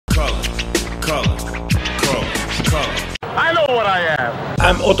what I am.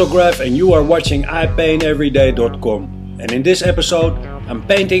 I'm Ottograph and you are watching ipainteveryday.com. And in this episode I'm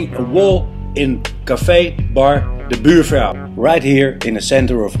painting a wall in cafe bar de buurvrouw, right here in the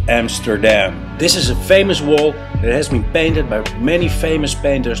center of Amsterdam. This is a famous wall that has been painted by many famous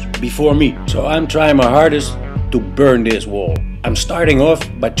painters before me. So I'm trying my hardest to burn this wall. I'm starting off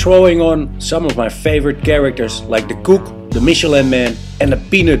by throwing on some of my favorite characters like the cook, the Michelin man and the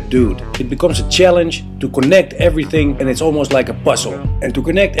peanut dude. It becomes a challenge to connect everything and it's almost like a puzzle. And to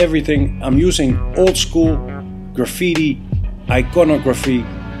connect everything I'm using old school graffiti iconography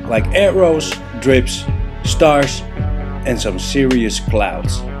like arrows, drips, stars and some serious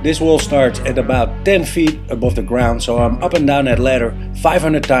clouds. This wall starts at about 10 feet above the ground, so I'm up and down that ladder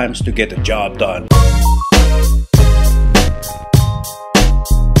 500 times to get the job done.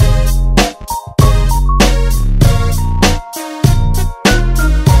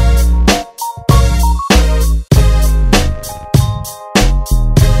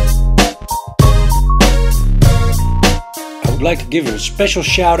 I would like to give a special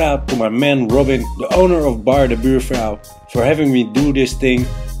shout out to my man Robin, the owner of Bar de Buurvrouw, for having me do this thing.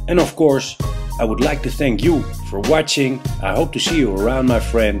 And of course, I would like to thank you for watching. I hope to see you around, my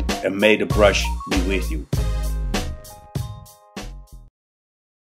friend, and may the brush be with you.